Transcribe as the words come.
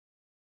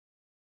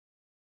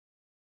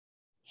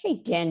Hey,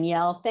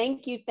 Danielle,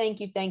 thank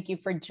you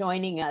for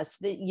joining us.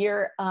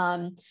 You're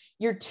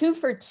two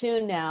for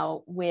two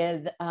now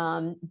with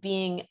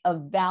being a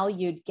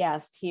valued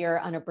guest here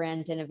on a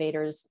Brand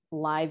Innovators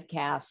live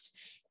cast.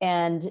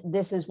 And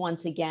this is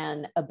once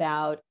again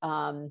about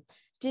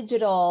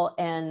digital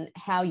and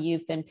how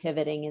you've been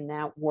pivoting in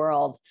that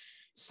world.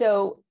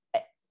 So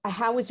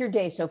how was your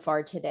day so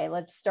far today?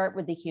 Let's start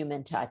with the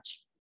human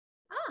touch.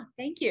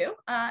 Thank you.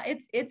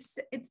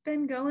 It's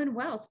been going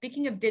well.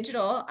 Speaking of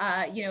digital,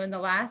 in the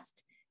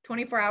last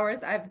 24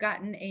 hours, I've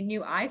gotten a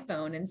new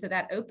iPhone. And so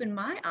that opened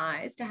my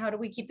eyes to how do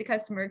we keep the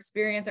customer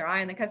experience, our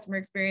eye on the customer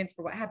experience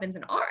for what happens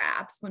in our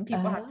apps when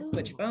people have to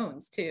switch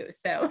phones too.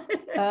 So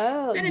it's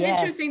been an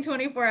interesting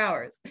 24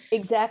 hours.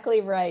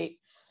 Exactly right.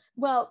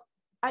 Well,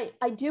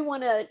 I do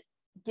want to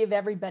give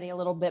everybody a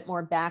little bit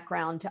more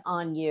background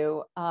on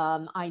you.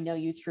 I know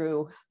you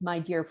through my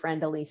dear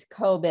friend Elise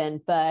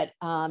Coben, but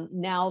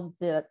now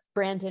the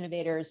Brand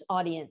Innovators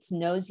audience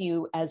knows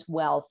you as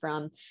well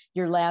from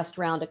your last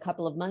round a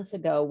couple of months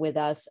ago with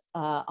us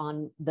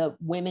on the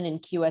Women in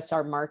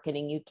QSR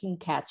Marketing. You can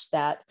catch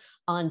that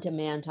on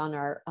demand on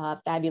our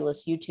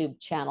fabulous YouTube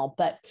channel.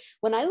 But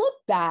when I look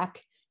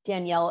back,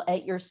 Danielle,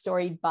 at your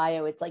storied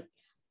bio, it's like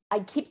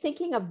I keep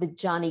thinking of the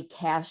Johnny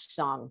Cash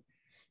song.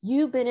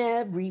 You've been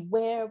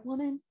everywhere,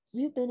 woman.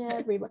 You've been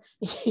everywhere.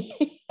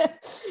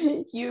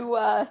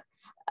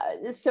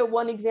 So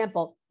one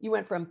example, you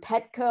went from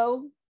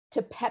Petco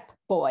to Pep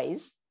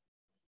Boys,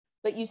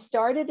 but you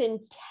started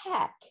in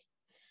tech.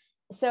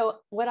 So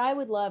what I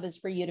would love is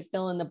for you to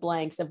fill in the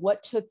blanks of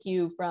what took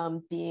you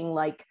from being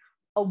like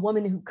a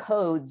woman who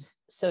codes,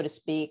 so to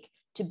speak,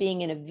 to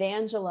being an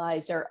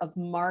evangelizer of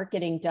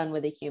marketing done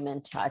with a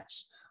human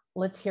touch.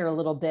 Let's hear a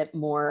little bit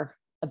more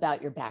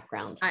about your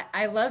background.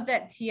 I love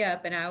that tee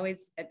up, and I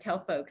always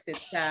tell folks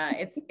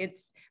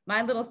it's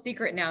my little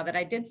secret now that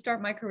I did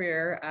start my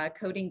career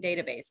coding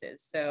databases.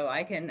 So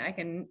I don't know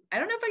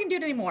if I can do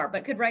it anymore,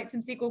 but could write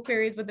some SQL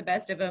queries with the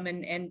best of them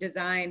and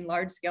design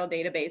large scale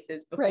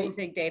databases before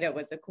big data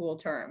was a cool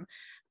term.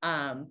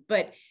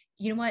 But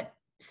you know what?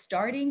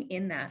 Starting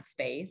in that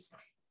space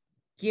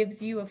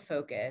gives you a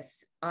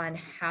focus on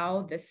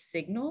how the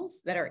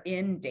signals that are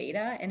in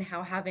data and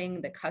how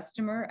having the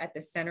customer at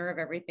the center of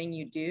everything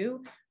you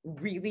do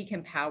really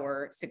can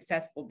power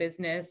successful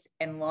business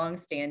and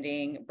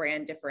long-standing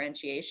brand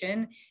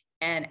differentiation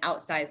and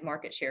outsized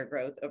market share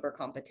growth over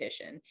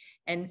competition.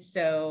 And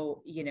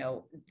so,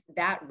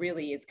 that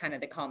really is kind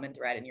of the common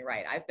thread. And you're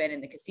right. I've been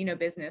in the casino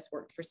business,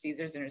 worked for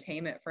Caesars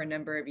Entertainment for a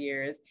number of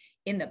years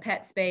in the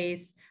pet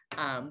space,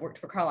 worked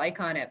for Carl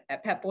Icahn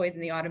at Pep Boys in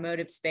the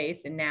automotive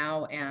space, and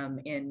now am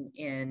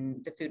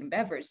in the food and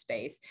beverage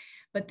space.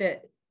 But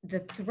the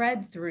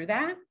thread through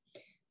that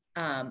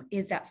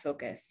is that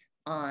focus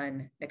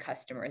on the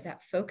customer, is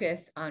that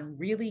focus on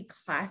really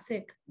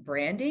classic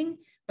branding,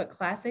 but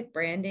classic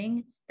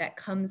branding that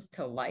comes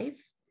to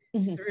life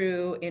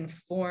through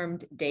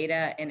informed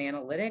data and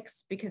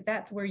analytics, because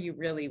that's where you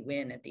really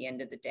win at the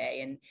end of the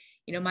day. And,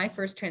 my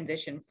first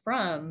transition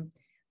from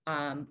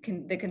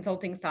the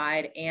consulting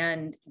side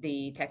and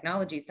the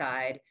technology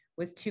side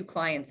was two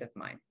clients of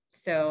mine.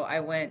 So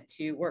I went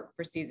to work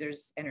for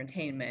Caesars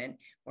Entertainment,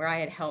 where I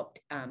had helped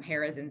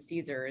Harrah's and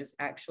Caesars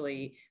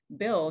actually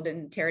build,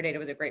 and Teradata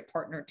was a great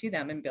partner to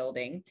them in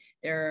building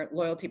their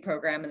loyalty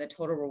program and the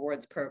Total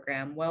Rewards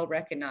program, well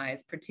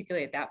recognized,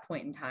 particularly at that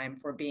point in time,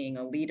 for being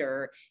a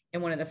leader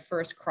in one of the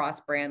first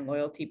cross-brand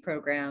loyalty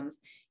programs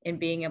and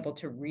being able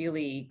to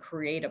really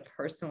create a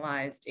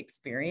personalized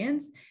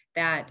experience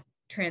that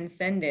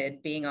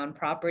transcended being on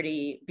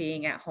property,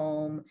 being at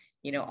home,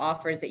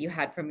 offers that you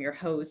had from your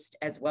host,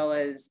 as well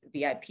as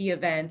VIP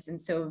events. And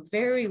so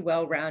very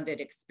well-rounded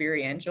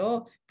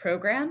experiential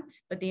program,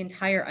 but the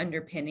entire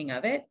underpinning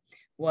of it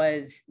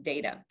was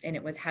data. And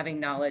it was having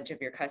knowledge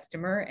of your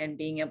customer and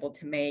being able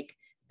to make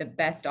the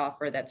best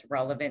offer that's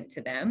relevant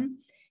to them.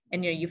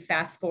 And, you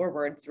fast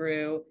forward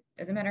through,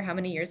 doesn't matter how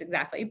many years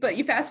exactly, but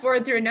you fast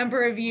forward through a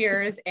number of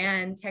years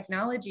and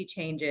technology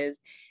changes.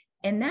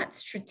 And that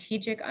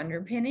strategic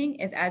underpinning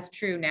is as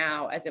true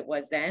now as it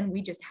was then.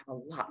 We just have a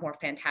lot more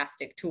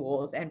fantastic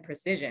tools and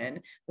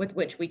precision with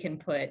which we can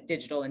put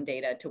digital and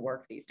data to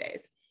work these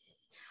days.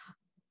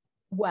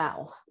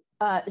 Wow.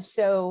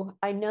 So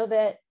I know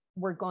that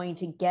we're going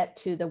to get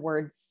to the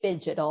word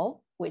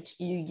phygital, which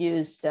you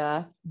used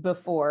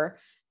before,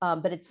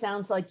 but it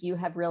sounds like you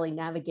have really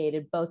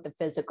navigated both the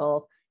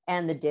physical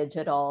and the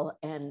digital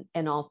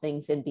and all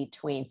things in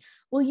between.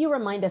 Will you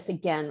remind us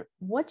again,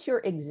 what's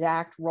your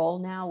exact role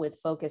now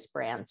with Focus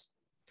Brands?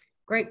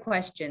 Great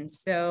question.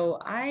 So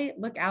I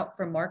look out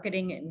for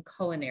marketing and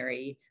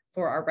culinary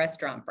for our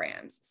restaurant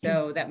brands.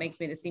 So that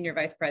makes me the Senior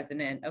Vice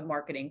President of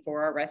Marketing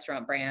for our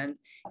restaurant brands.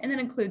 And that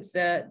includes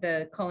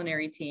the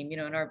culinary team. In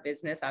our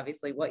business,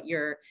 obviously what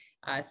you're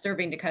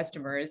serving to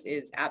customers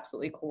is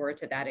absolutely core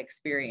to that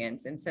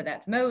experience. And so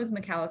that's Moe's,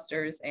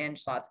 McAllister's, and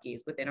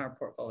Schlotzsky's within our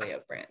portfolio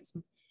of brands.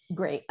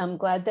 Great. I'm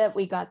glad that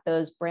we got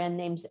those brand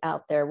names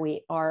out there.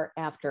 We are,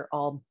 after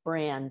all,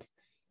 brand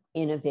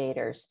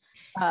Innovators.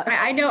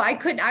 I know I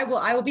couldn't, I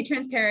will be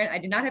transparent. I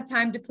did not have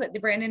time to put the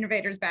Brand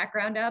Innovators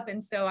background up.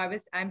 And so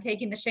I'm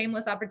taking the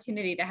shameless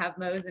opportunity to have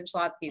Moe's and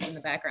Schlotzsky's in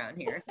the background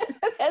here.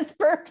 That's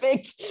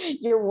perfect.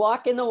 You're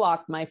walking the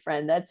walk, my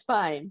friend. That's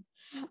fine.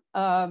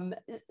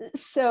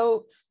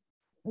 So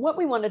what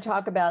we want to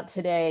talk about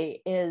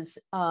today is,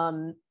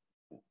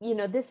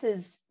 this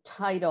is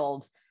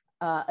titled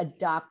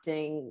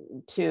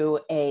Adapting to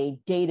a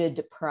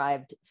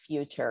Data-Deprived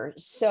Future.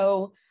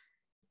 So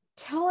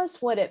tell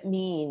us what it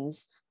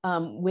means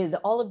with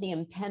all of the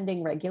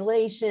impending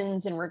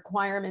regulations and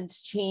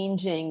requirements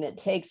changing that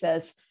takes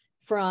us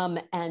from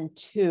and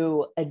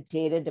to a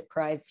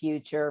data-deprived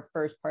future,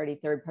 first party,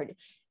 third party.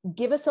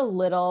 Give us a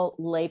little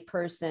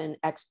layperson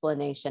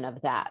explanation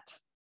of that.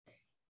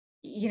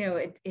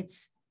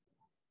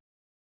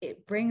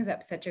 It brings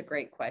up such a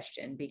great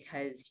question,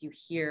 because you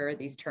hear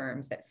these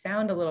terms that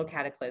sound a little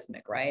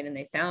cataclysmic, right? And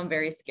they sound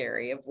very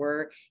scary. If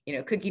we're,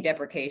 cookie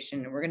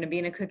deprecation, and we're going to be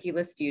in a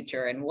cookieless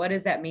future. And what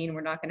does that mean?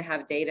 We're not going to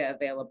have data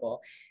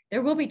available.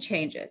 There will be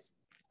changes.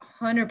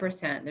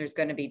 100% there's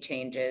going to be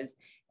changes.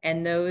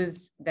 And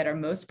those that are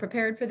most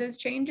prepared for those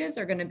changes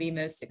are going to be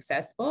most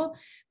successful.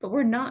 But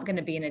we're not going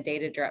to be in a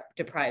data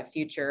deprived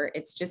future.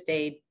 It's just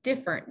a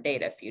different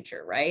data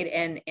future, right?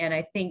 And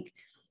I think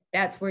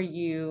that's where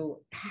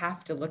you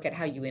have to look at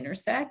how you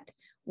intersect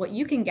what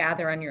you can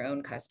gather on your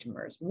own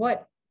customers.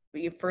 What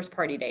first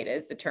party data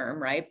is the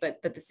term, right?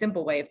 But the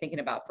simple way of thinking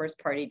about first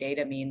party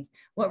data means,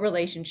 what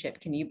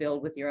relationship can you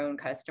build with your own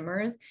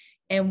customers,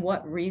 and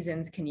what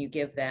reasons can you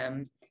give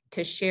them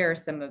to share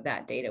some of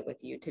that data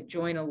with you, to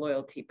join a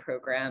loyalty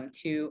program,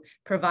 to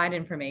provide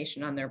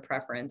information on their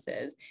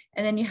preferences.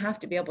 And then you have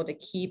to be able to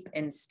keep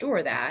and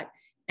store that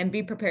and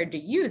be prepared to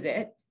use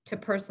it to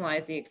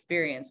personalize the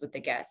experience with the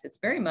guests. It's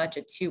very much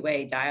a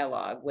two-way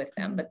dialogue with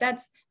them, but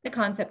that's the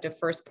concept of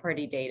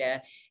first-party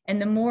data.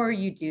 And the more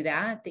you do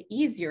that, the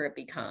easier it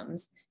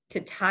becomes to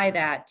tie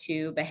that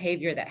to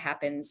behavior that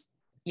happens,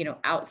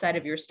 outside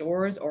of your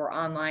stores or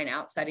online,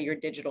 outside of your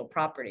digital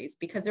properties,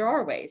 because there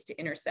are ways to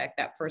intersect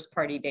that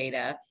first-party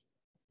data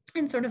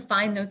and sort of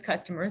find those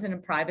customers in a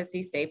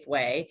privacy safe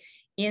way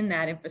in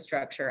that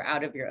infrastructure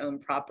out of your own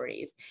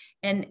properties.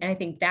 And I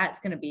think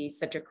that's going to be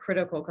such a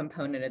critical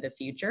component of the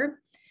future.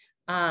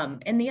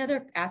 And the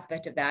other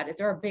aspect of that is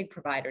there are big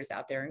providers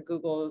out there, and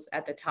Google's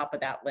at the top of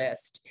that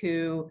list,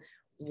 who,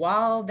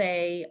 while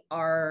they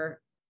are,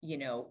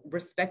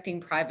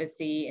 respecting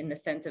privacy in the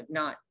sense of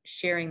not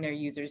sharing their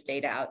users'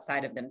 data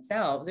outside of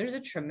themselves, there's a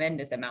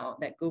tremendous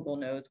amount that Google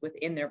knows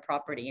within their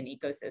property and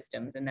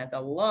ecosystems. And that's a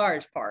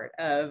large part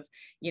of,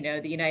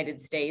 the United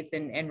States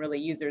and really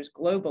users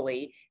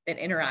globally that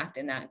interact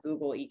in that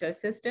Google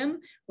ecosystem,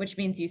 which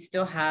means you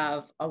still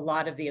have a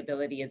lot of the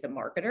ability as a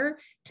marketer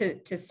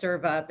to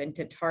serve up and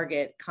to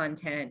target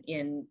content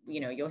in,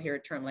 you'll hear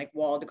a term like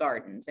walled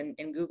gardens, and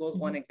Google's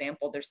one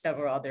example. There's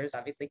several others.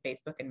 Obviously,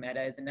 Facebook and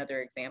Meta is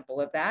another example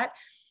of that,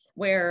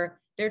 where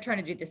they're trying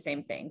to do the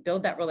same thing,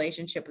 build that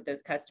relationship with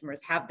those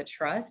customers, have the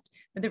trust.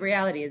 But the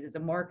reality is, as a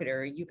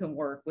marketer, you can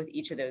work with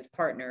each of those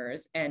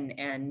partners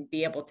and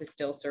be able to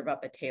still serve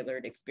up a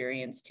tailored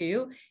experience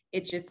too.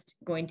 It's just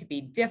going to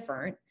be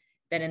different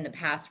than in the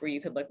past, where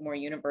you could look more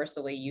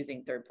universally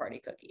using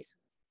third-party cookies.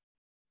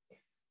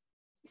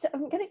 So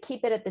I'm going to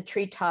keep it at the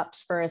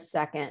treetops for a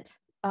second.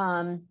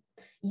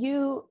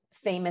 You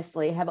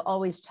famously have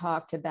always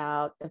talked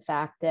about the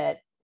fact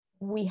that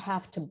we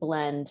have to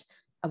blend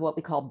what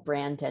we call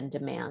brand and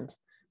demand.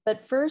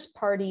 But first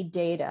party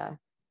data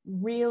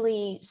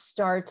really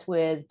starts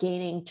with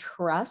gaining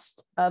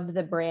trust of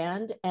the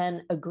brand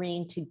and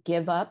agreeing to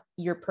give up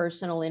your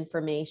personal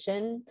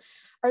information.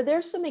 Are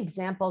there some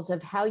examples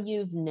of how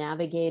you've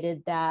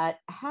navigated that?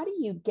 How do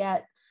you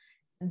get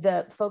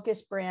the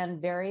focus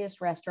brand, various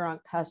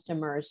restaurant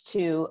customers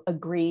to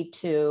agree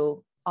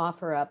to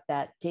offer up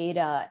that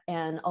data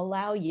and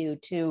allow you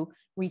to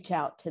reach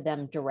out to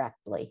them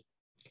directly?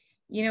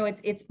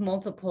 It's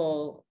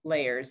multiple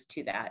layers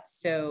to that.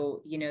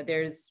 So,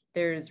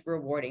 there's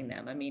rewarding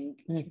them. I mean,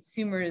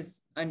 consumers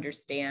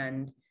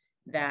understand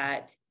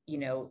that,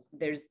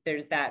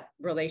 there's that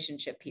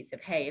relationship piece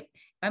of, hey, if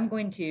I'm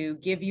going to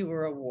give you a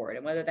reward,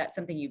 and whether that's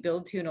something you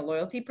build to in a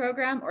loyalty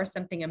program or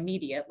something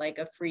immediate, like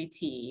a free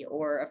tea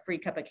or a free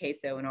cup of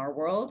queso in our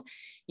world,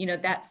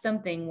 that's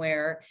something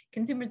where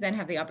consumers then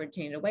have the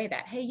opportunity to weigh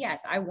that. Hey,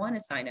 yes, I want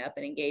to sign up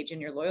and engage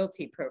in your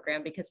loyalty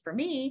program, because for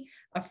me,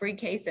 a free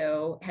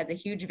queso has a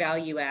huge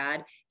value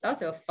add. It's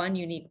also a fun,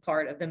 unique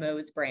part of the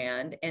Moe's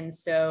brand. And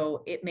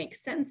so it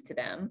makes sense to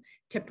them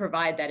to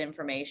provide that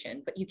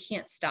information, but you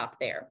can't stop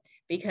there,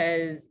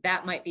 because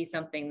that might be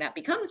something that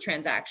becomes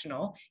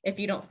transactional if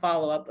you don't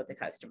follow up with the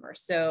customer.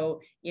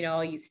 So,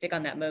 you stick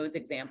on that Moe's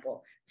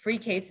example, free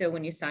queso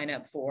when you sign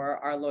up for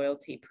our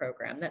loyalty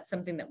program. That's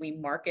something that we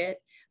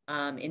market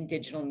in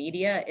digital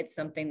media. It's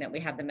something that we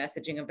have the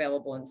messaging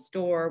available in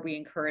store. We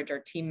encourage our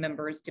team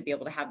members to be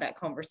able to have that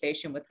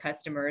conversation with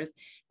customers.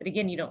 But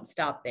again, you don't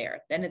stop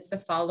there. Then it's the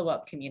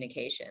follow-up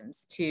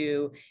communications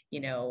to,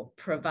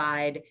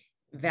 provide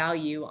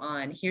value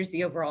on, here's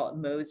the overall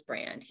Moe's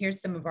brand, here's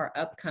some of our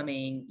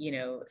upcoming,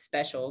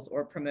 specials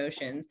or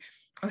promotions,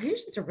 or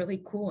here's just a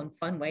really cool and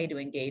fun way to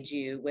engage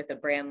you with a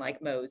brand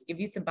like Moe's, give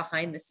you some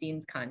behind the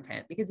scenes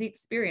content, because the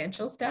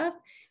experiential stuff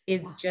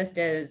is just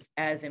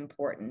as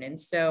important. And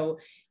so,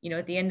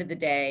 at the end of the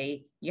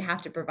day, you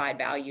have to provide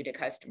value to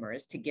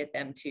customers to get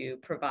them to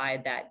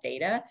provide that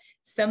data.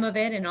 Some of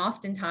it, and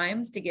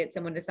oftentimes to get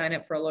someone to sign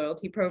up for a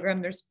loyalty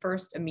program, there's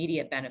first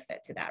immediate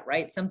benefit to that,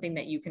 right? Something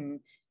that you can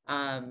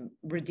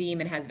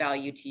redeem and has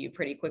value to you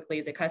pretty quickly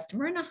as a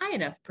customer, and a high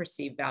enough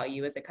perceived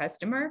value as a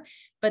customer.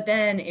 But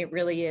then it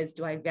really is,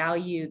 do I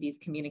value these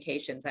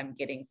communications I'm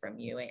getting from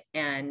you?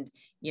 And,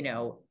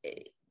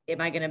 am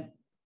I going to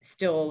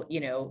still,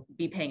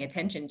 be paying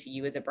attention to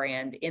you as a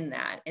brand in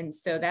that? And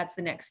so that's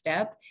the next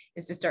step,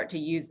 is to start to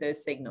use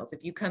those signals.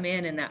 If you come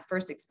in that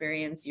first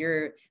experience,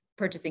 you're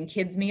purchasing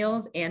kids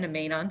meals and a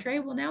main entree,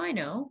 well, now I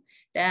know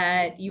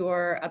that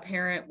you're a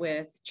parent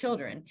with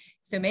children.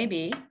 So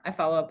maybe I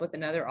follow up with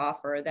another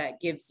offer that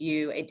gives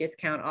you a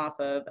discount off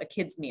of a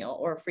kids meal,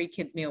 or a free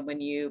kids meal when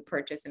you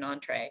purchase an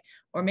entree.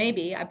 Or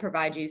maybe I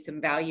provide you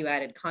some value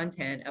added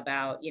content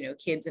about,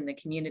 kids in the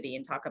community,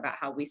 and talk about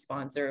how we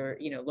sponsor,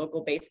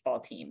 local baseball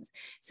teams.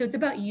 So it's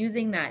about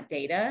using that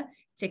data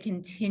to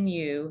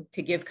continue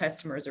to give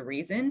customers a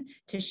reason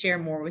to share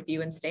more with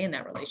you and stay in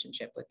that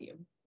relationship with you.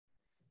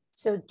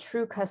 So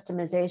true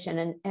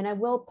customization. And I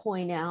will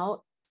point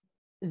out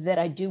that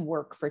I do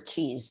work for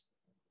cheese.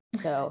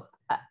 So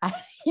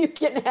you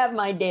can have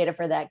my data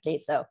for that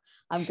case. So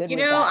I'm good with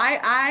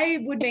that. I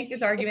would make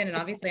this argument, and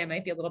obviously I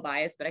might be a little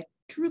biased, but I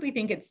truly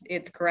think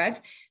it's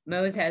correct.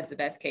 Moe's has the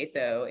best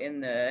queso in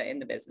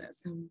the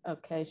business.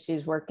 Okay.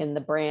 She's working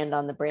the brand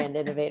on the brand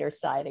innovator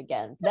side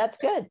again. That's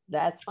good.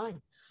 That's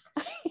fine.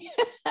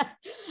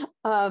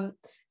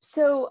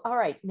 So, all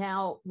right,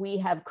 now we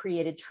have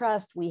created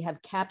trust, we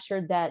have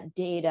captured that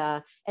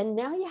data, and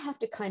now you have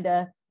to kind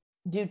of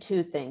do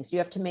two things. You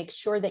have to make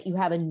sure that you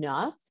have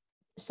enough.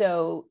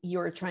 So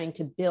you're trying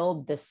to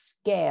build the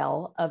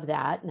scale of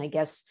that. And I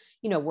guess,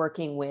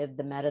 working with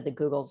the Meta, the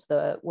Googles,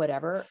 the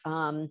whatever,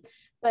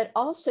 but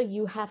also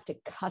you have to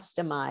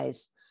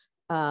customize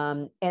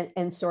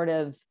and sort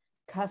of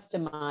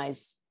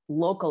customize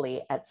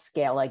locally at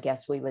scale, I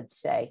guess we would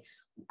say.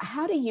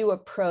 How do you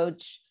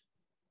approach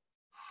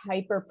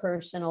hyper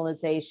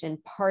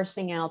personalization,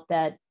 parsing out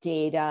that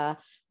data?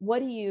 What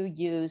do you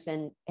use,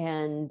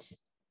 and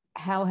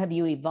how have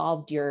you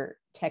evolved your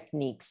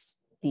techniques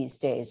these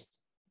days?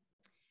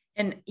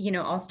 And,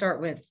 I'll start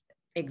with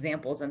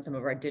examples on some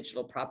of our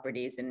digital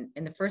properties. And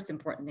the first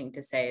important thing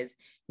to say is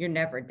you're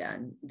never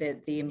done.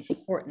 The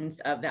importance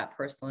of that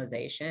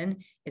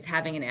personalization is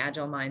having an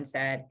agile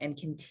mindset and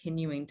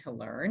continuing to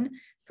learn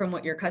from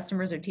what your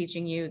customers are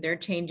teaching you, their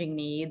changing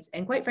needs,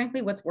 and quite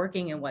frankly, what's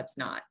working and what's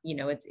not.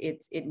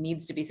 It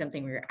needs to be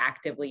something where you're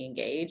actively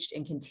engaged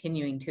and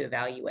continuing to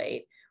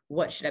evaluate,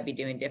 what should I be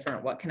doing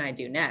different? What can I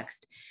do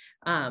next?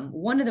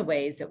 One of the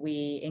ways that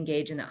we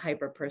engage in that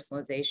hyper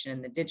personalization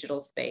in the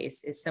digital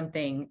space is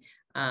something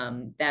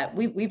that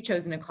we've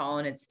chosen to call,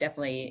 and it's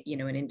definitely,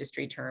 an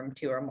industry term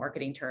to our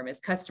marketing term,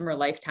 is customer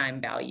lifetime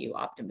value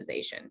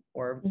optimization,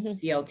 or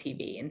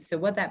CLTV. And so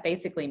what that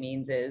basically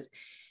means is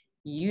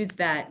use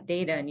that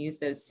data and use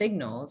those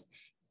signals,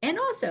 and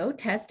also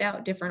test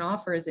out different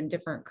offers and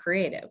different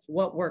creative,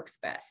 what works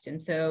best. And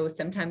so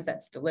sometimes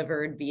that's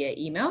delivered via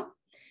email.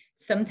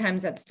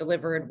 Sometimes that's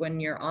delivered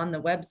when you're on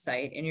the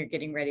website and you're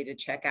getting ready to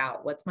check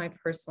out, what's my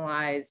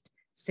personalized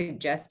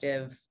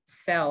suggestive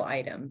sell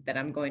item that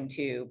I'm going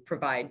to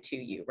provide to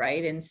you,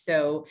 right? And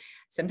so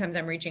sometimes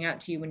I'm reaching out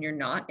to you when you're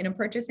not in a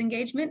purchase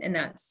engagement, and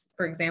that's,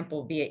 for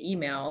example, via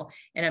email,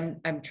 and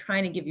I'm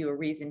trying to give you a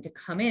reason to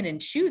come in and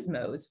choose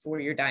Moe's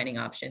for your dining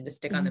option, to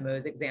stick on the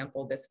Moe's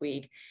example this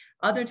week.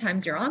 Other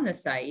times you're on the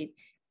site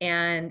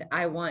and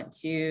I want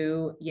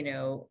to,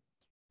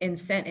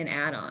 incent an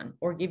add-on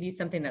or give you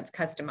something that's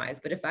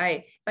customized. But if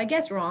I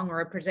guess wrong, or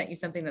I present you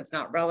something that's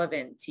not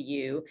relevant to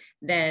you,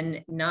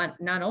 then not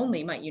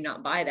only might you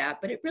not buy that,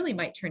 but it really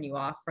might turn you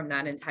off from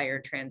that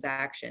entire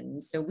transaction.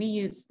 So we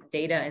use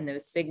data and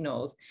those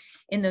signals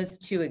in those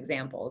two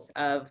examples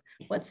of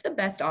what's the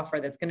best offer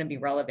that's going to be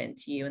relevant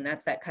to you. And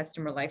that's that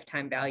customer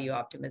lifetime value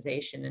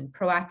optimization, and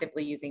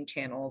proactively using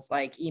channels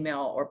like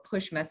email or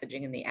push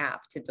messaging in the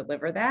app to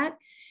deliver that.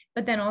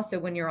 But then also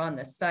when you're on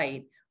the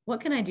site, what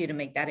can I do to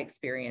make that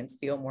experience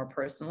feel more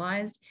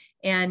personalized?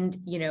 And,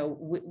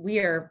 we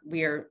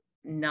are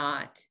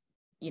not,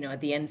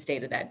 at the end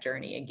state of that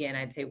journey. Again,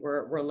 I'd say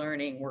we're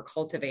learning, we're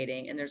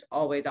cultivating, and there's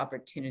always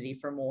opportunity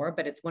for more,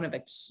 but it's one of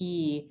the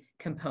key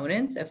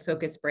components of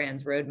Focus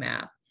Brand's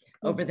roadmap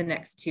over the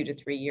next 2 to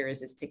 3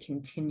 years, is to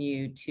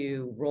continue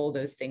to roll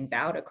those things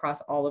out across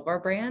all of our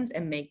brands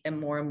and make them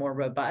more and more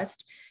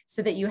robust,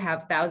 so that you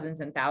have thousands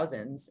and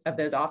thousands of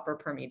those offer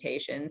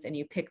permutations and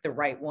you pick the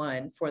right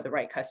one for the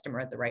right customer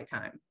at the right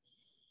time.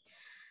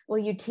 Well,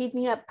 you teed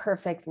me up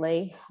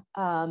perfectly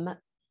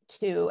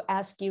to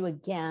ask you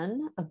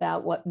again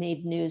about what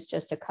made news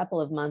just a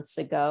couple of months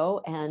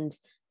ago, and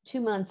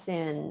 2 months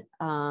in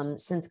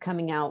since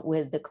coming out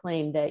with the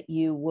claim that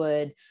you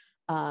would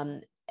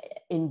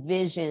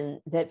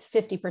envision that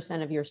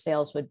 50% of your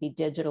sales would be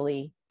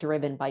digitally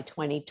driven by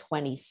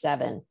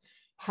 2027.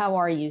 How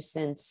are you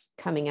since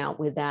coming out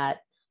with that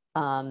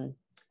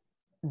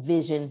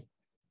vision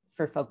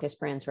for Focus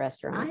Brands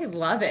restaurants? I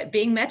love it.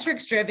 Being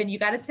metrics driven, you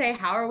got to say,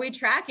 how are we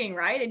tracking,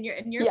 right? And you're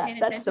yeah, paying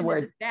that's attention the to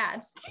word. the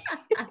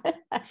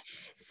stats.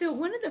 So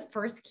one of the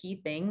first key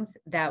things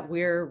that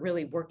we're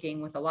really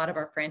working with a lot of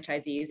our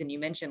franchisees, and you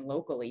mentioned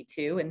locally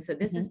too. And so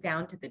this is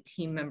down to the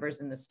team members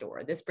in the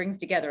store. This brings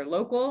together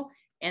local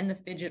and the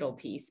phygital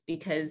piece,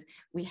 because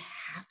we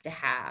have to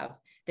have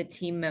the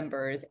team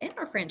members and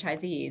our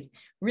franchisees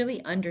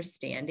really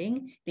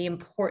understanding the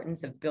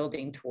importance of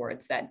building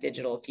towards that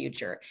digital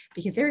future,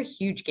 because they're a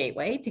huge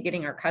gateway to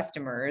getting our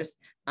customers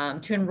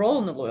to enroll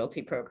in the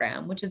loyalty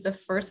program, which is the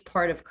first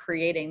part of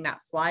creating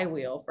that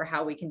flywheel for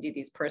how we can do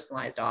these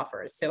personalized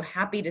offers. So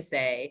happy to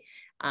say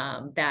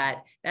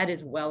that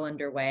is well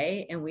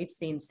underway, and we've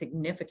seen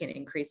significant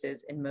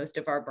increases in most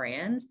of our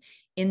brands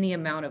in the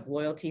amount of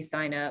loyalty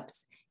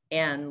signups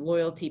and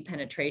loyalty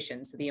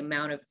penetration. So the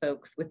amount of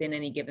folks within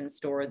any given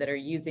store that are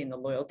using the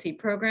loyalty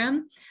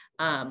program,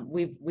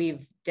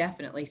 we've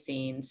definitely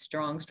seen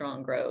strong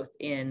growth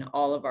in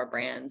all of our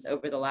brands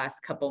over the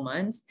last couple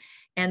months.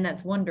 And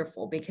that's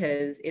wonderful,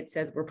 because it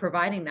says we're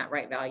providing that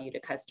right value to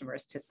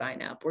customers to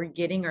sign up. We're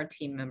getting our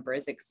team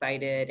members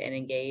excited and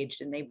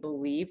engaged, and they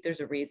believe there's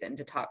a reason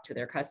to talk to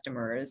their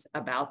customers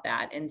about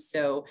that. And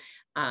so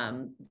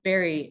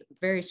very,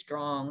 very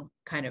strong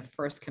kind of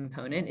first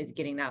component is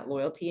getting that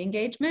loyalty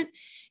engagement.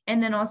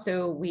 And then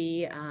also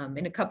we,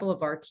 in a couple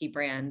of our key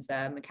brands,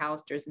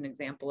 McAllister is an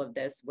example of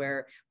this,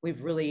 where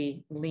we've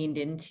really leaned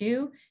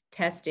into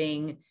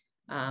testing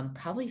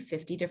probably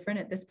 50 different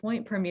at this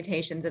point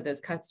permutations of those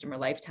customer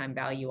lifetime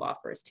value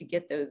offers to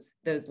get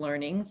those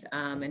learnings.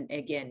 And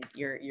again,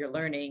 you're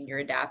learning, you're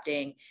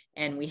adapting,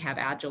 and we have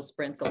agile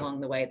sprints along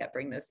the way that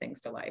bring those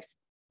things to life.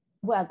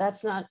 Well,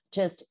 that's not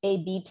just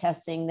A/B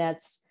testing,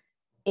 that's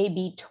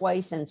A/B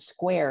twice and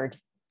squared.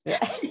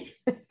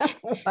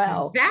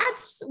 Wow.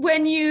 That's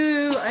when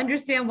you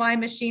understand why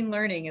machine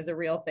learning is a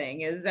real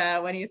thing, is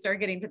when you start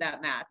getting to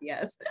that math.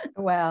 Yes.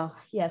 Wow.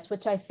 Yes,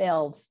 which I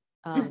failed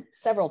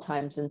several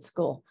times in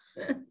school,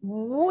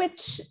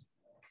 which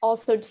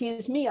also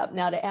tees me up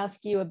now to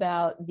ask you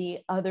about the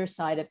other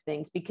side of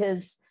things,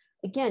 because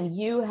again,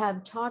 you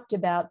have talked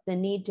about the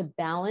need to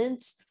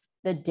balance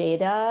the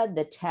data,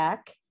 the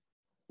tech,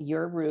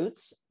 your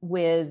roots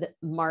with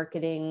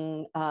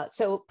marketing,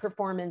 so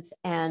performance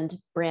and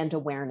brand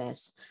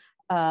awareness.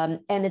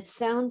 And it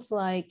sounds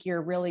like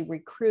you're really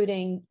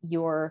recruiting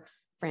your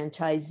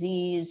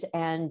franchisees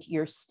and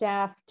your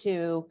staff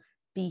to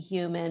be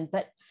human,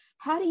 but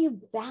how do you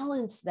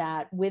balance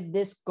that with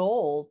this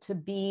goal to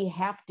be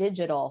half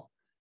digital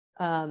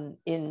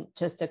in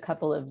just a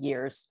couple of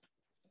years?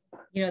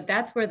 You know,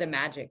 that's where the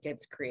magic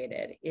gets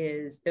created,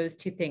 is those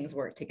two things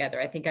work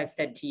together. I think I've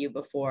said to you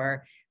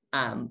before,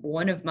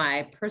 one of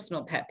my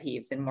personal pet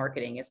peeves in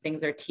marketing is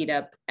things are teed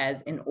up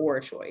as an or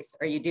choice.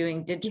 Are you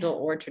doing digital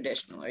or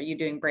traditional? Are you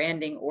doing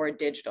branding or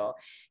digital?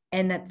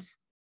 And that's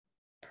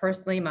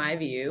personally my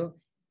view,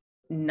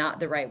 not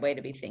the right way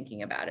to be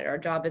thinking about it. Our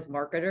job as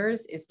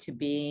marketers is to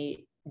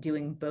be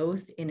doing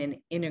both in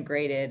an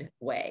integrated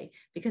way,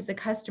 because the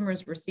customer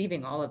is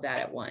receiving all of that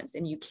at once.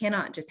 And you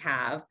cannot just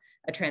have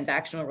a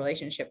transactional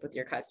relationship with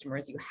your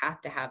customers. You have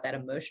to have that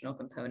emotional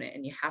component,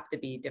 and you have to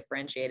be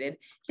differentiated.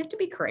 You have to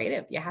be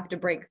creative. You have to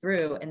break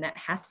through, and that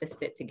has to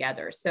sit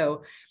together.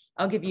 So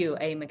I'll give you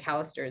a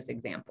McAllister's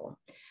example.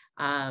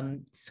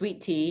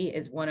 Sweet tea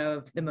is one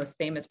of the most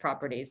famous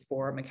properties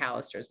for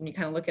McAllister's. When you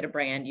kind of look at a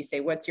brand, you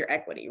say, what's your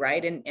equity,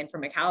 right? And for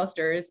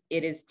McAllister's,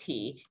 it is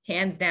tea,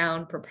 hands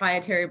down,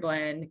 proprietary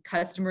blend.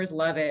 Customers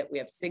love it. We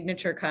have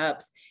signature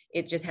cups.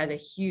 It just has a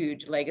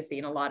huge legacy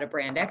and a lot of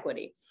brand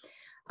equity.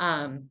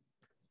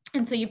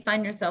 And so you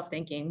find yourself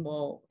thinking,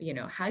 well, you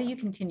know, how do you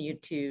continue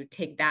to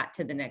take that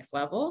to the next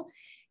level?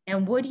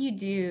 And what do you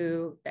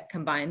do that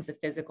combines the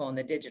physical and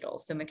the digital?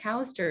 So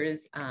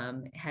McAllister's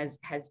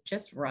has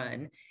just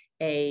run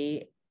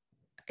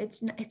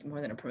it's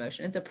more than a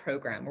promotion. It's a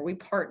program where we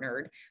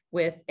partnered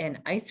with an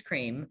ice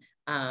cream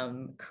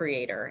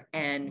creator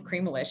and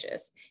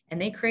Creamalicious, and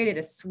they created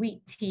a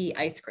sweet tea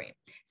ice cream.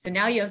 So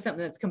now you have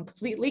something that's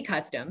completely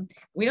custom.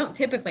 We don't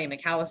typically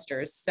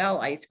McAllister's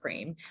sell ice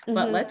cream,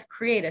 but let's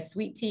create a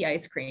sweet tea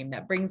ice cream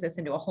that brings us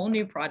into a whole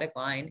new product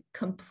line,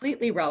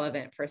 completely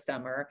relevant for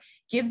summer,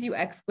 gives you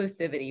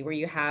exclusivity where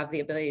you have the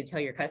ability to tell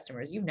your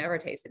customers, you've never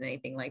tasted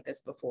anything like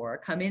this before.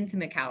 Come into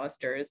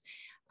McAllister's.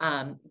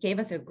 Gave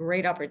us a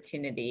great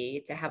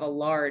opportunity to have a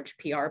large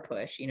PR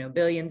push, you know,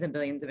 billions and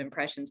billions of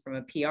impressions from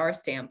a PR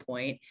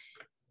standpoint.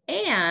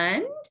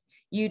 And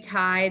you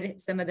tied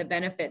some of the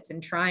benefits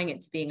and trying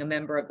it to being a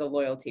member of the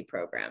loyalty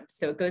program.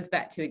 So it goes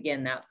back to,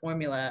 again, that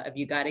formula of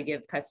you got to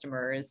give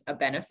customers a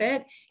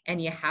benefit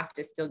and you have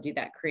to still do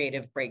that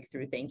creative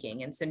breakthrough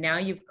thinking. And so now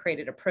you've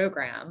created a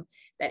program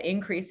that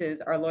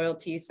increases our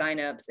loyalty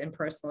signups and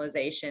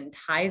personalization,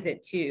 ties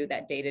it to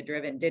that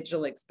data-driven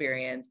digital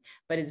experience,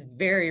 but is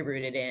very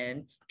rooted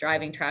in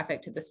driving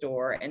traffic to the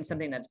store and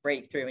something that's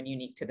breakthrough and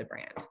unique to the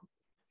brand.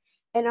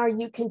 And are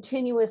you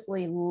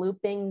continuously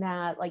looping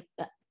that, like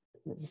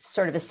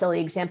sort of a silly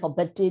example,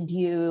 but did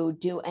you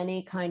do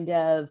any kind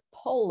of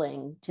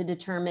polling to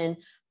determine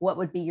what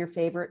would be your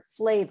favorite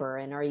flavor?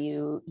 And are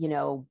you,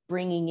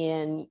 bringing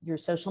in your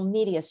social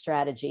media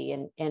strategy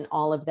and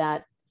all of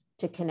that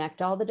to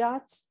connect all the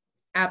dots?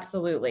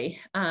 Absolutely.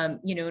 And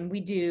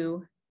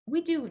we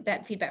do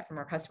that feedback from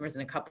our customers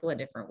in a couple of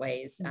different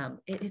ways.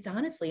 It's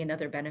honestly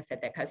another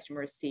benefit that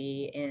customers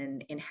see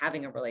in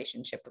having a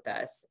relationship with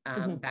us,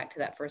 back to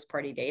that first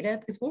party data,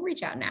 because we'll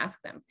reach out and ask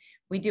them.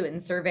 We do it in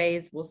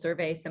surveys. We'll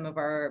survey some of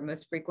our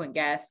most frequent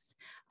guests.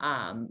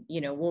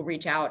 We'll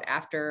reach out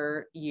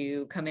after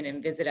you come in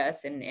and visit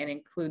us and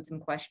include some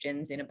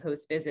questions in a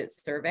post-visit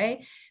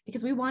survey,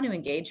 because we want to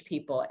engage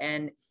people.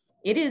 And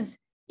it is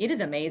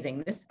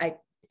amazing.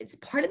 It's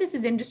part of this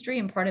is industry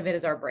and part of it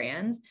is our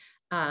brands.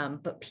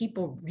 But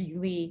people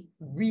really,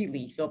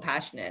 really feel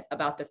passionate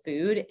about the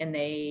food, and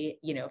they,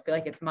 feel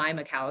like it's my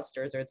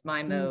McAllister's or it's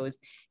my Moe's.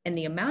 And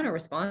the amount of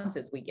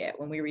responses we get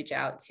when we reach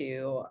out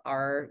to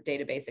our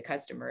database of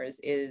customers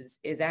is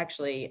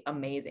actually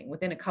amazing.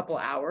 Within a couple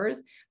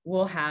hours,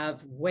 we'll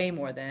have way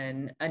more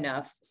than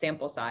enough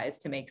sample size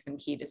to make some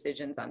key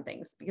decisions on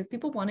things, because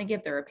people want to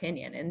give their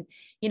opinion. And,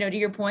 to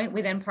your point,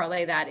 we then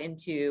parlay that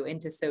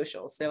into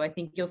social. So I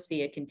think you'll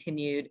see a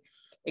continued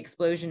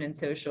explosion in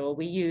social.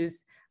 We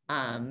use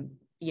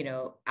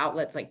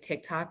outlets like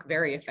TikTok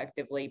very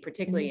effectively,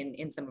 particularly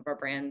in some of our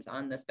brands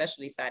on the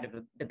specialty side of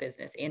the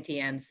business.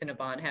 Auntie Anne's,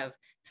 Cinnabon have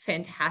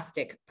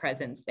fantastic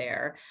presence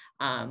there.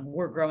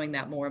 We're growing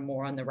that more and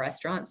more on the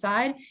restaurant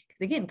side,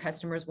 because again,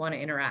 customers want to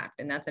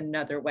interact, and that's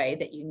another way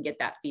that you can get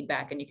that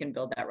feedback and you can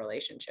build that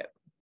relationship.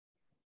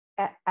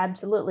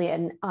 Absolutely.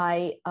 And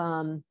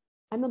I'm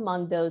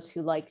among those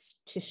who likes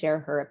to share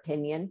her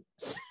opinion.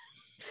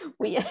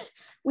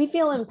 We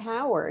feel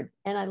empowered,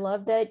 and I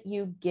love that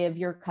you give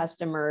your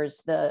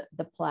customers the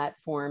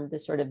platform, the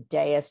sort of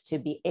dais to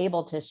be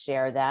able to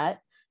share that,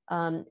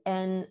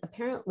 and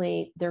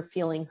apparently they're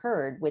feeling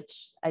heard,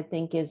 which I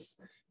think is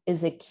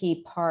a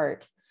key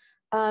part.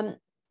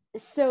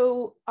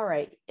 So, all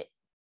right,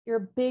 you're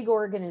a big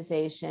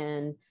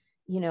organization.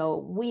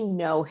 We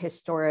know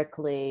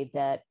historically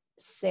that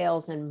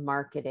sales and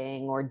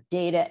marketing, or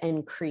data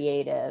and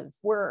creative,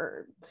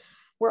 we're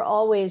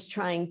always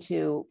trying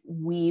to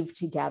weave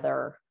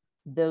together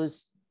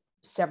those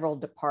several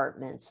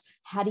departments.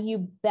 How do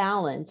you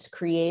balance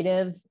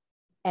creative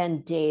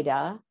and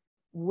data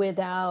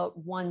without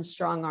one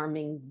strong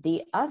arming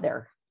the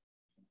other?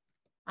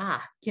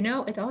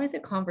 It's always a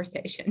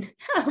conversation.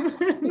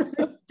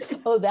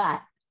 Oh,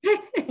 that.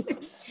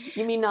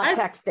 You mean not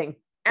texting?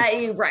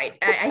 Right.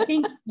 I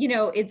think,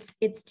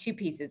 it's two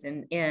pieces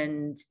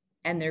and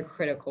they're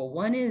critical.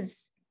 One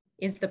is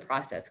the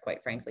process,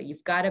 quite frankly.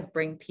 You've got to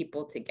bring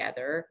people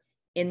together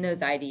in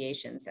those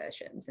ideation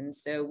sessions. And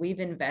so we've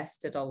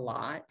invested a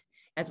lot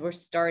as we're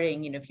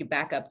starting, if you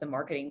back up the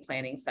marketing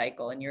planning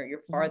cycle and you're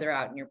farther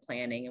out in your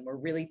planning, and we're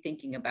really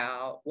thinking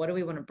about what do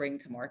we want to bring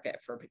to market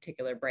for a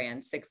particular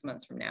brand 6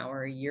 months from now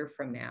or a year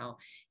from now,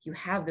 you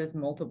have those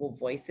multiple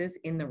voices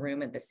in the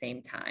room at the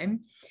same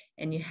time.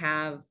 And you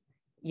have,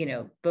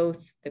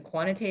 both the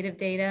quantitative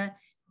data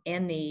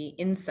and the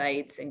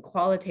insights and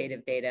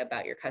qualitative data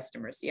about your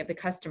customers. So you have the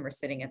customer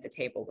sitting at the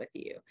table with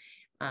you.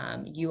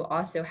 You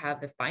also have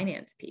the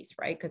finance piece,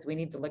 right? Because we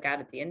need to look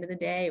at the end of the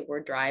day,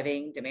 we're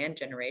driving demand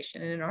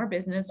generation. And in our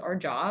business, our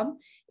job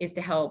is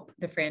to help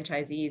the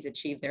franchisees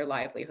achieve their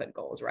livelihood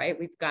goals, right?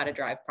 We've got to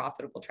drive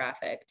profitable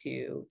traffic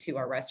to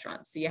our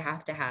restaurants. So you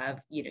have to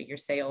have, your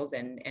sales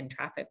and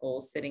traffic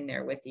goals sitting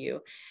there with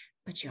you.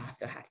 But you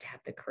also have to have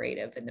the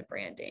creative and the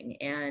branding,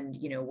 and,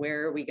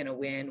 where are we going to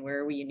win? Where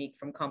are we unique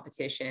from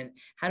competition?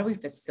 How do we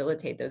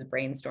facilitate those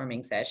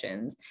brainstorming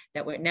sessions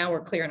that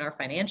we're clear on our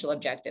financial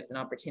objectives and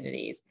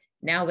opportunities?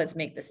 Now let's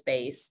make the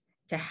space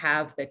to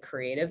have the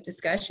creative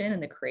discussion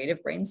and the creative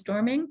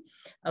brainstorming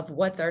of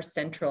what's our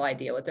central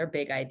idea, what's our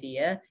big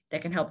idea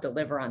that can help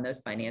deliver on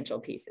those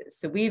financial pieces.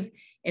 So we've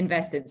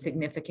invested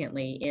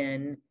significantly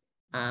in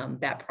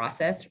that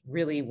process,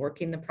 really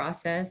working the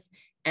process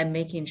and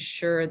making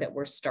sure that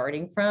we're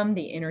starting from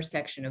the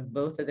intersection of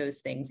both of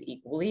those things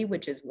equally,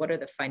 which is what are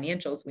the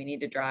financials we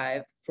need to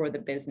drive for the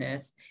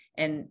business,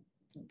 and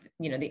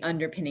the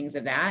underpinnings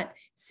of that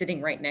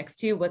sitting right next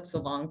to what's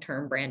the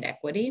long-term brand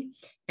equity,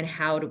 and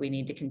how do we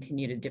need to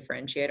continue to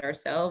differentiate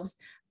ourselves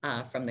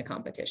from the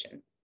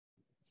competition.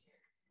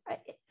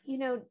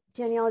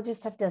 Danielle, I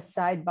just have to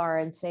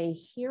sidebar and say,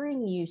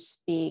 hearing you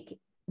speak,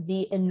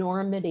 the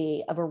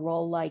enormity of a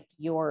role like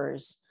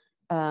yours,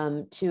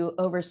 to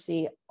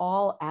oversee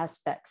all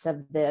aspects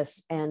of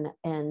this and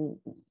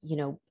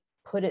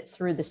put it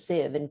through the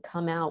sieve and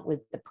come out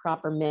with the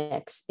proper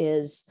mix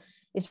is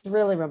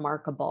really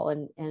remarkable.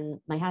 And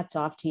my hat's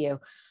off to you.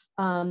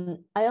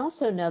 I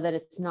also know that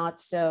it's not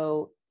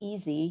so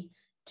easy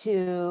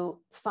to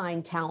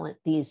find talent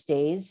these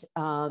days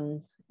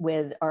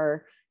with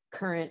our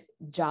current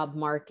job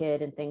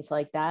market and things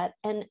like that.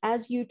 And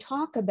as you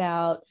talk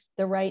about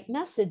the right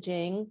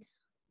messaging,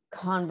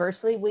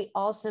 conversely, we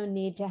also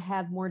need to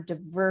have more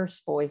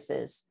diverse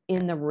voices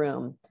in the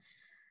room.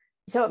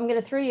 So I'm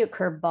going to throw you a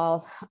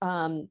curveball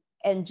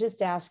and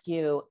just ask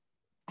you,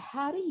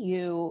 how do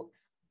you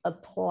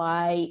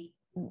apply,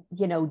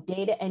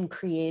 data and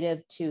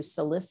creative to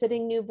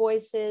soliciting new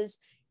voices?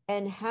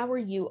 And how are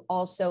you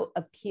also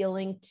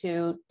appealing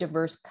to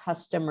diverse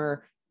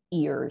customer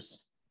ears?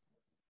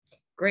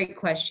 Great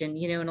question.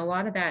 And a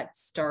lot of that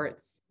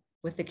starts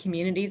with the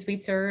communities we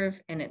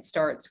serve, and it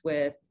starts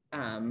with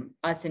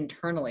us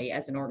internally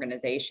as an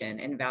organization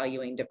and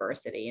valuing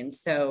diversity. And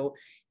so,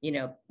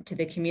 to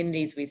the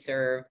communities we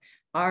serve,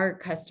 our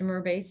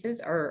customer bases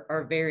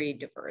are very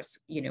diverse.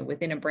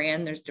 Within a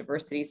brand, there's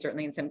diversity,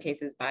 certainly in some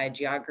cases by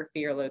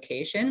geography or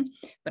location,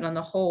 but on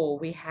the whole,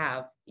 we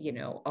have,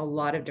 a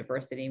lot of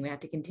diversity, and we have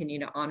to continue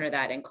to honor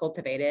that and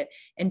cultivate it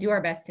and do our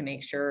best to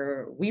make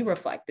sure we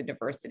reflect the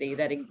diversity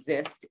that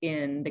exists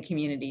in the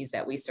communities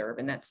that we serve.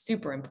 And that's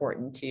super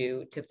important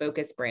to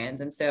focus brands.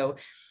 And so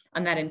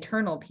on that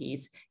internal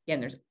piece, again,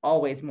 there's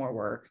always more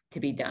work to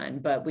be done,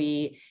 but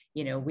we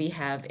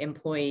have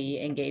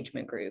employee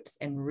engagement groups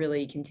and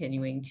really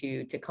continuing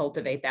to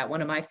cultivate that.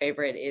 One of my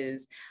favorite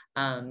is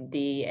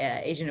the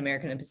Asian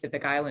American and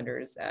Pacific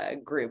Islanders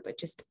group, but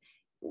just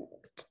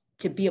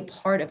to be a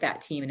part of that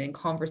team and in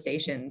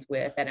conversations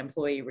with that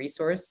employee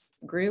resource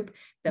group,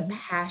 the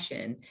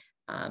passion,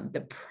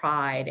 the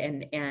pride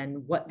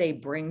and what they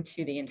bring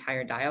to the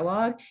entire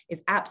dialogue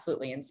is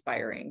absolutely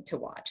inspiring to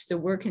watch. So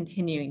we're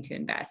continuing to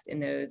invest in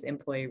those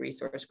employee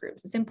resource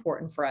groups. It's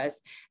important for us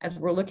as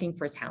we're looking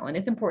for talent.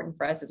 It's important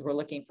for us as we're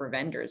looking for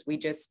vendors. We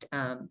just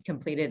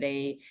completed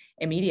a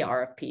media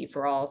RFP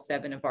for all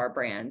 7 of our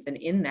brands. And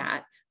in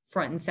that,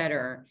 front and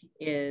center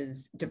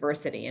is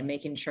diversity and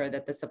making sure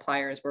that the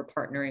suppliers we're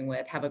partnering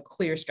with have a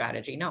clear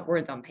strategy, not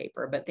words on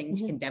paper, but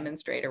things you can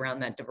demonstrate around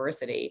that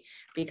diversity,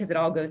 because it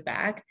all goes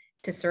back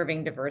to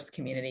serving diverse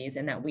communities,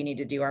 and that we need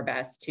to do our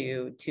best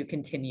to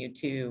continue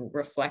to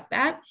reflect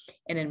that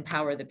and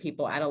empower the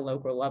people at a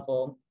local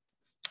level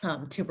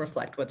to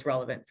reflect what's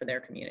relevant for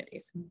their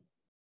communities.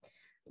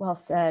 Well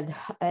said.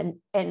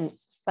 And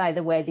by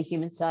the way, the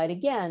human side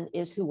again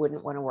is who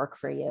wouldn't want to work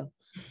for you.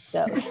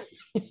 So,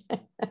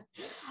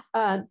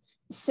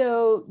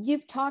 so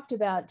you've talked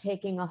about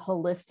taking a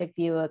holistic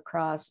view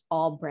across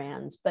all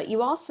brands, but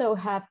you also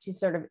have to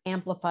sort of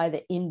amplify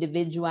the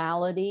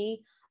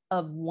individuality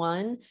of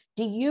one.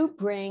 Do you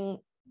bring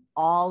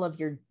all of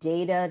your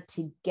data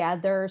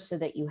together so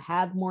that you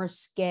have more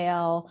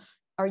scale?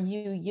 Are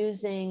you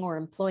using or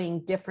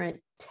employing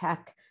different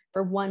tech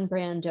for one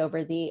brand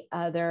over the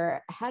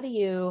other? How do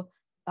you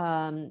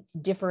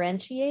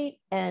differentiate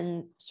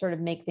and sort of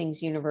make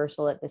things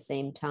universal at the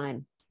same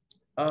time?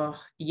 Oh,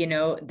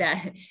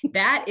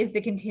 that is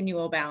the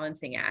continual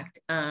balancing act.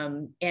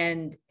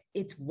 And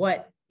it's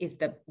what is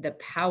the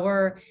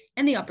power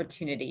and the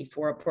opportunity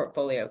for a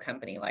portfolio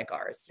company like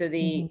ours. So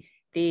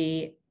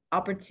the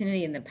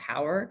opportunity and the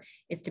power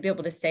is to be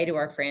able to say to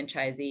our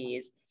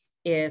franchisees,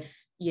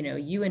 if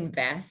you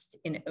invest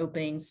in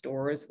opening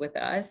stores with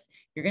us,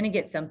 you're going to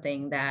get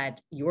something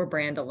that your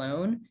brand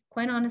alone,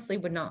 quite honestly,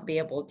 would not be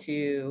able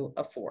to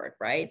afford,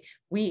 right?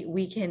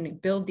 We can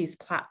build these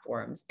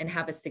platforms and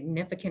have a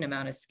significant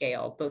amount of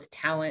scale, both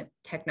talent,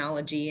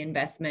 technology,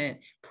 investment,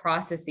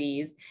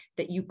 processes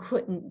that you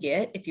couldn't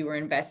get if you were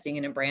investing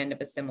in a brand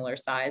of a similar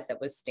size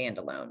that was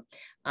standalone,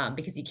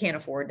 because you can't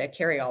afford to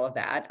carry all of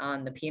that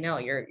on the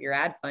P&L. Your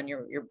ad fund,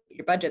 your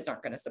budgets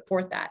aren't going to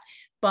support that.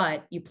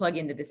 But you plug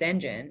into this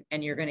engine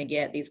and you're going to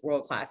get these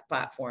world-class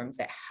platforms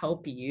that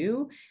help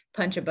you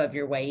punch above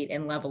your weight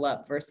and level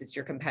up versus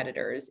your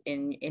competitors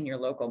in your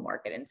local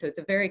market. And so it's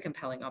a very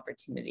compelling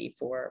opportunity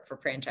for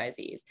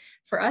franchisees.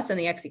 For us on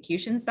the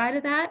execution side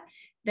of that,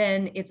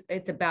 then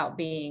it's about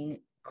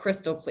being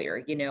crystal clear.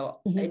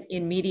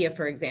 In media,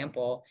 for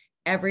example,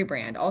 every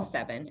brand, all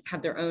 7,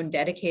 have their own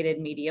dedicated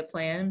media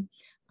plan.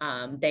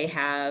 They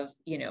have,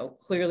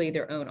 clearly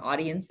their own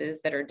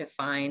audiences that are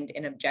defined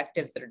and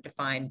objectives that are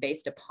defined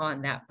based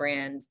upon that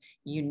brand's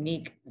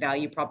unique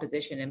value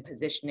proposition and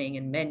positioning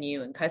and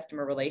menu and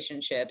customer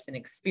relationships and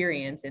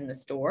experience in the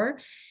store.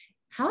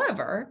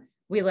 However,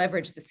 we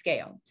leverage the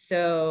scale.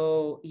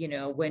 So,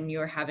 when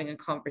you're having a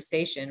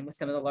conversation with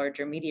some of the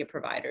larger media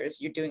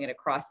providers, you're doing it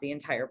across the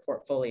entire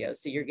portfolio.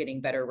 So you're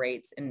getting better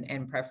rates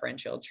and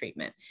preferential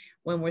treatment.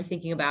 When we're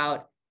thinking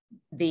about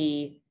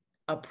the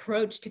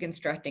approach to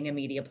constructing a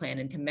media plan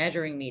and to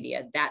measuring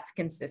media, that's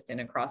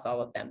consistent across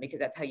all of them, because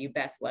that's how you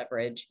best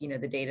leverage,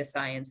 the data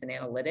science and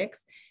analytics.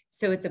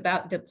 So it's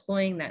about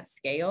deploying that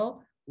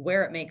scale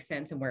where it makes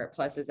sense and where it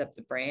pluses up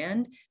the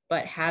brand,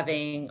 but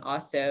having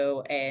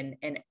also an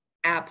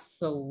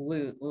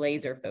absolute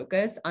laser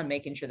focus on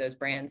making sure those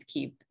brands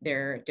keep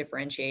their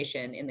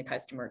differentiation in the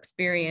customer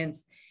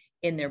experience,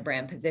 in their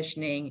brand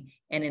positioning,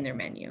 and in their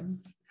menu.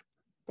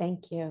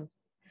 Thank you.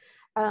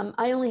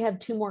 I only have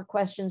two more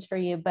questions for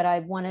you, but I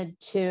wanted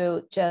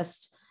to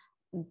just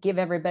give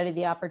everybody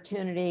the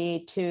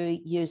opportunity to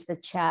use the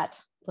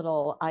chat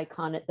little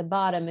icon at the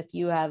bottom if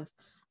you have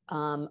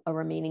a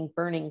remaining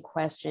burning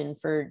question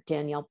for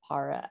Danielle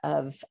Parra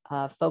of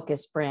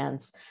Focus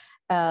Brands.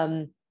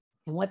 And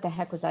what the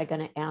heck was I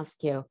going to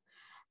ask you?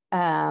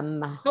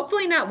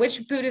 Hopefully not which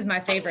food is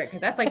my favorite,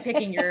 because that's like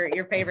picking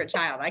your favorite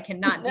child. I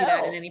cannot do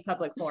that in any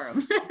public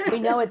forum. We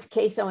know it's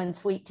queso and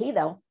sweet tea,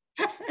 though.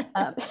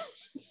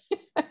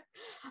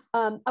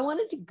 I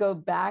wanted to go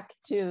back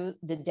to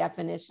the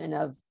definition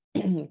of,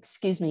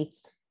 excuse me,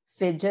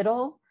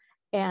 phygital,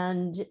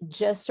 and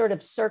just sort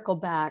of circle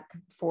back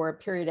for a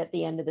period at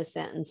the end of the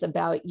sentence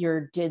about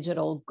your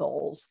digital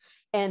goals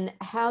and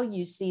how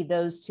you see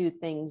those two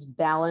things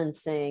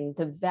balancing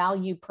the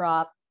value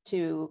prop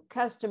to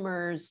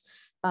customers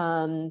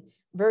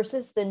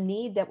versus the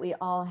need that we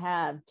all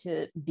have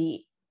to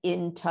be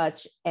in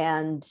touch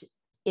and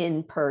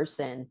in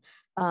person.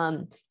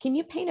 Can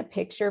you paint a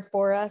picture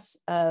for us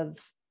of,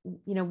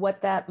 you know,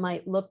 what that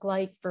might look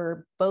like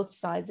for both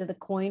sides of the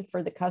coin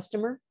for the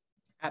customer?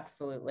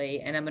 Absolutely.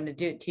 And I'm going to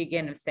do it to you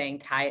again of saying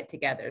tie it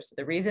together. So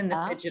the reason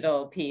the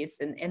digital piece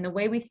and the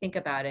way we think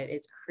about it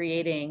is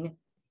creating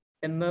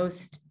the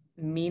most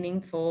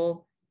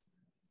meaningful,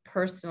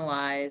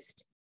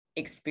 personalized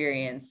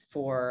experience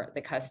for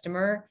the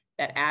customer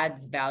that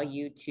adds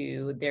value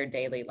to their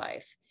daily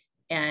life.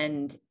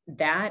 And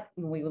that,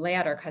 when we lay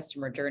out our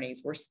customer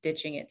journeys, we're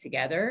stitching it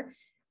together.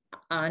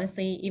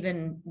 Honestly,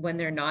 even when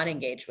they're not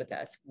engaged with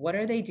us, what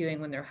are they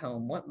doing when they're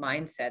home? What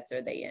mindsets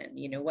are they in?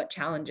 You know, what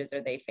challenges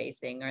are they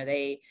facing? Are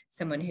they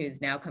someone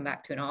who's now come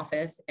back to an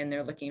office and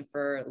they're looking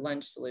for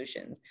lunch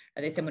solutions?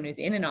 Are they someone who's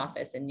in an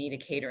office and need a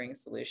catering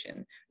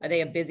solution? Are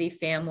they a busy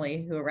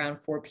family who around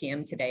 4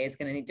 p.m. today is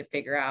going to need to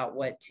figure out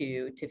what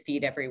to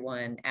feed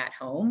everyone at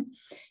home?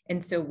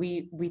 And so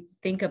we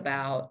think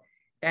about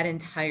that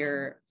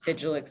entire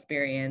digital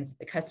experience,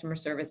 the customer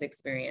service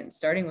experience,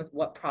 starting with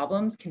what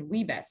problems can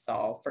we best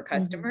solve for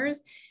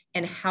customers,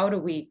 and how do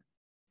we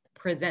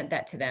present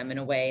that to them in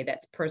a way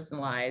that's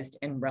personalized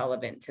and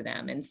relevant to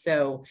them. And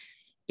so,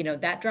 you know,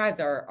 that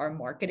drives our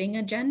marketing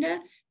agenda,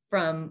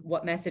 from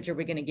what message are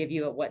we going to give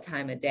you at what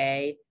time of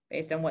day,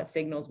 based on what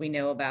signals we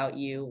know about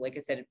you. Like I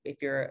said, if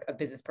you're a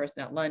business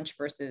person at lunch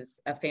versus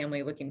a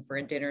family looking for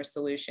a dinner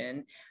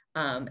solution.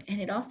 And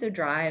it also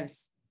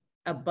drives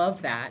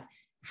above that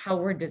how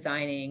we're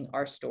designing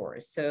our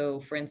stores.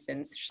 So for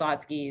instance,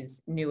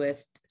 Schlotzsky's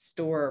newest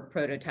store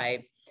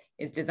prototype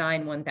is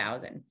Design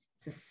 1000.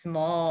 It's a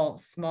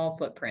small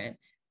footprint,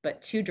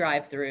 but 2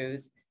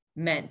 drive-throughs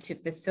meant to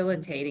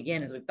facilitate,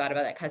 again, as we've thought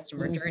about that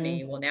customer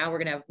journey. Well, now we're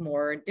going to have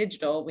more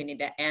digital. We're going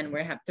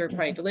to have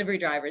third-party delivery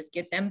drivers,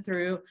 get them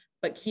through,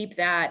 but keep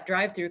that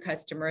drive-through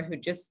customer who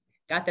just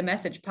got the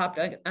message popped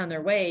on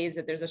their ways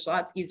that there's a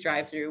Schlotzsky's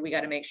drive-through. We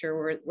got to make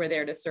sure we're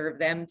there to serve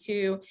them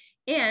too.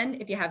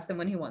 And if you have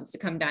someone who wants to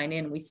come dine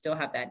in, we still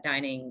have that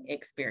dining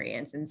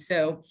experience. And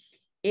so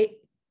it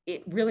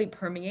really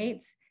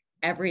permeates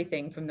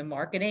everything from the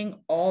marketing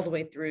all the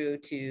way through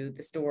to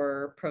the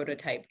store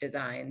prototype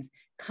designs,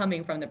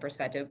 coming from the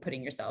perspective of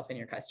putting yourself in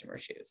your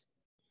customer's shoes.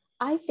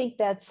 I think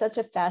that's such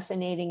a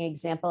fascinating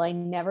example. I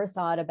never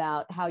thought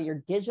about how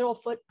your digital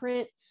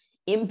footprint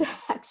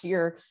impacts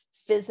your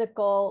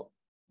physical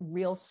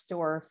real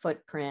store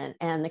footprint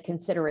and the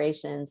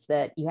considerations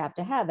that you have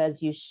to have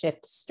as you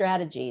shift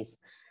strategies.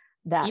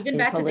 That even is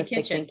back to the holistic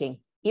kitchen. Thinking.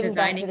 Even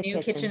Designing new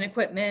kitchen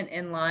equipment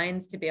and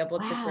lines to be able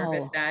to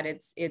service that.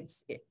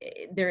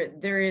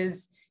 There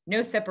is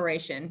no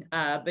separation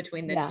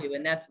between the two.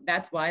 And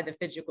that's why the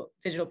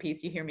phygital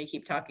piece you hear me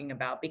keep talking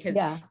about, because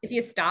if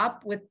you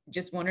stop with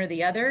just one or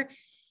the other,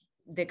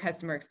 the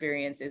customer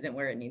experience isn't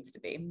where it needs to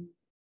be.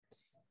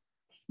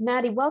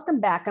 Maddie,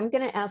 welcome back. I'm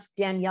going to ask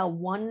Danielle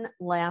one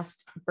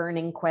last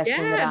burning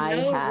question that I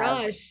have.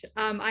 Rush.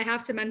 I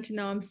have to mention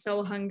though, I'm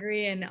so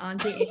hungry, and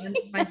Auntie Anne's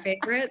my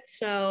favorite.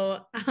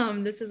 So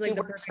this is like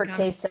the works for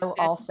queso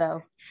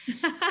also.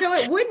 So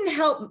it wouldn't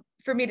help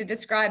for me to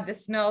describe the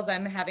smells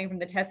I'm having from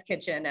the test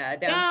kitchen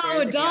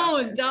downstairs.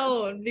 No,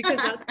 don't, because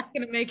that's just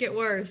going to make it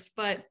worse.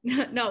 But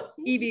no,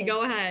 Evie,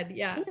 go ahead.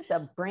 Yeah. She's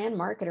a brand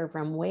marketer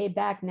from way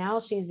back. Now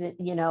she's,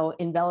 you know,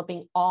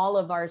 enveloping all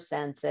of our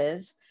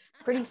senses.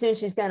 Pretty soon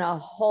she's going to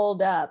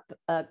hold up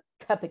a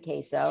cup of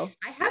queso.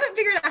 I haven't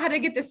figured out how to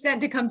get the scent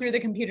to come through the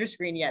computer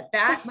screen yet.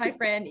 That, my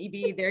friend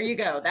Evie, there you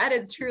go. That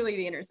is truly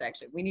the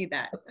intersection. We need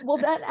that. Well,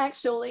 that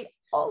actually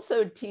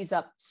also tees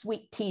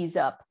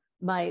up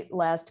my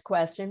last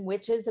question,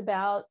 which is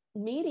about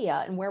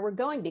media and where we're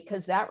going,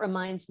 because that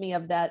reminds me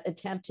of that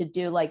attempt to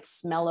do like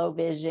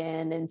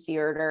smell-o-vision in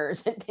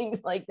theaters and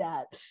things like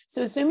that.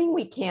 So assuming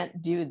we can't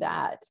do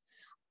that,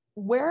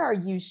 where are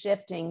you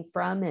shifting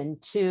from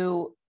and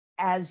to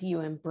as you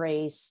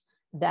embrace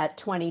that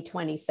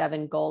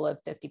 2027 goal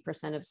of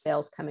 50% of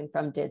sales coming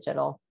from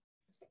digital?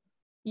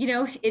 You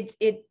know,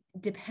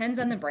 depends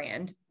on the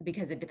brand,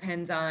 because it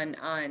depends on,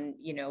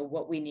 you know,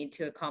 what we need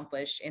to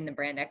accomplish in the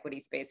brand equity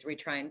space. Are we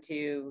trying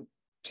to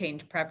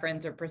change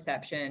preference or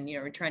perception? You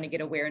know, we're trying to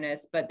get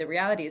awareness, but the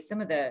reality is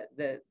some of the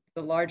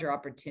larger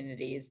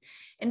opportunities,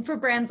 and for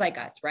brands like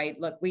us, right?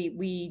 Look,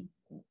 we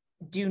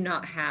do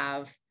not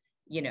have,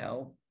 you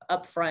know,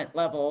 upfront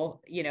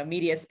level, you know,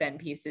 media spend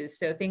pieces.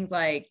 So things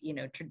like, you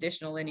know,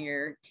 traditional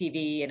linear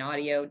TV and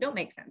audio don't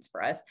make sense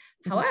for us.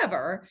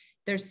 However,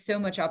 there's so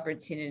much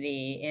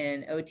opportunity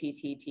in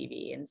OTT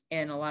TV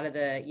and a lot of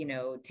the, you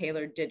know,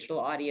 tailored digital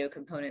audio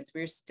components.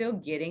 We're still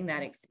getting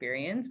that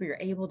experience. We are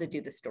able to do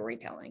the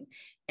storytelling,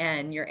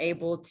 and you're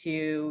able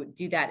to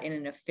do that in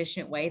an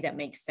efficient way that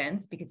makes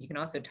sense, because you can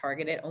also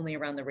target it only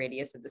around the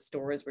radius of the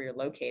stores where you're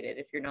located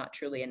if you're not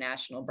truly a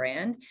national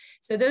brand.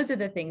 So those are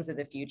the things of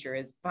the future,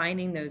 is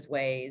finding those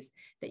ways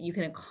that you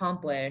can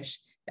accomplish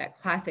that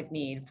classic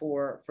need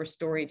for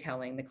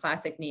storytelling, the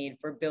classic need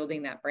for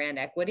building that brand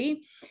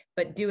equity,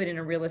 but do it in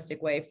a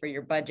realistic way for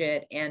your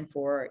budget and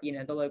for, you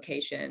know, the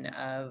location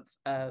of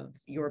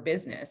your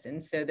business.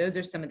 And so those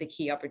are some of the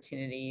key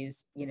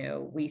opportunities, you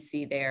know, we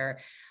see there.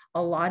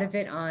 A lot of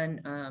it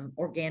on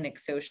organic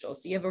social.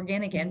 So you have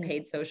organic and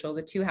paid social.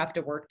 The two have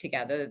to work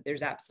together.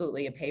 There's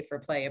absolutely a pay for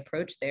play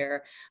approach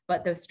there,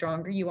 but the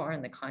stronger you are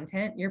in the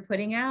content you're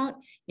putting out,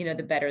 you know,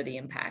 the better the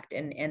impact.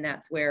 And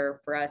that's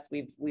where for us,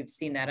 we've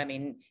seen that. I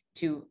mean,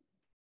 to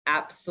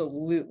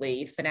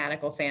absolutely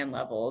fanatical fan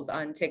levels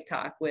on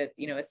TikTok with,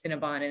 you know, a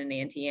Cinnabon and an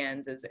Auntie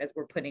Anne's as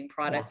we're putting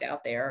product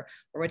out there,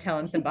 or we're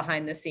telling some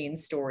behind the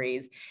scenes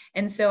stories.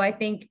 And so I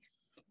think,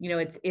 you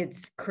know,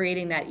 it's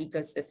creating that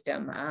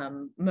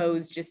ecosystem.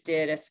 Moe's just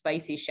did a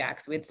spicy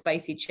shack. So we had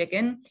spicy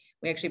chicken.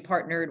 We actually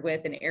partnered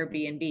with an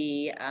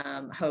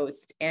Airbnb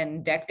host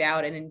and decked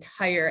out an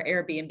entire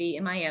Airbnb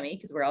in Miami,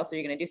 because where else are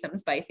you going to do something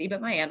spicy but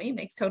Miami?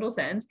 Makes total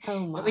sense.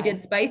 But we did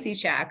spicy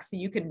shacks, so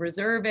you could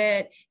reserve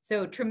it.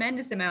 So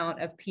tremendous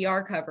amount of PR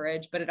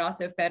coverage, but it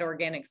also fed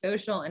organic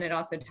social, and it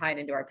also tied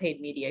into our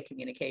paid media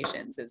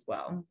communications as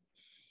well.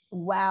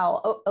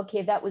 Wow. Oh,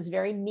 okay. That was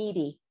very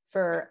meaty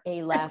for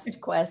a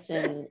last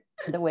question,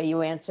 the way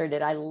you answered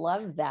it. I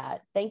love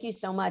that. Thank you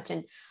so much.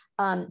 And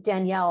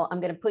Danielle, I'm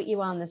going to put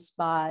you on the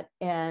spot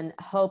and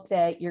hope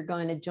that you're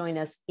going to join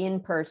us in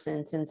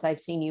person, since I've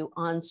seen you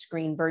on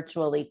screen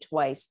virtually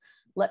twice.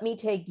 Let me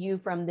take you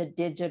from the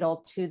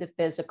digital to the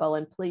physical,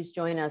 and please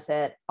join us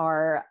at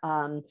our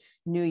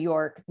New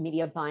York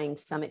Media Buying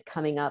Summit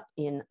coming up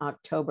in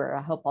October.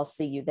 I hope I'll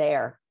see you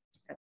there.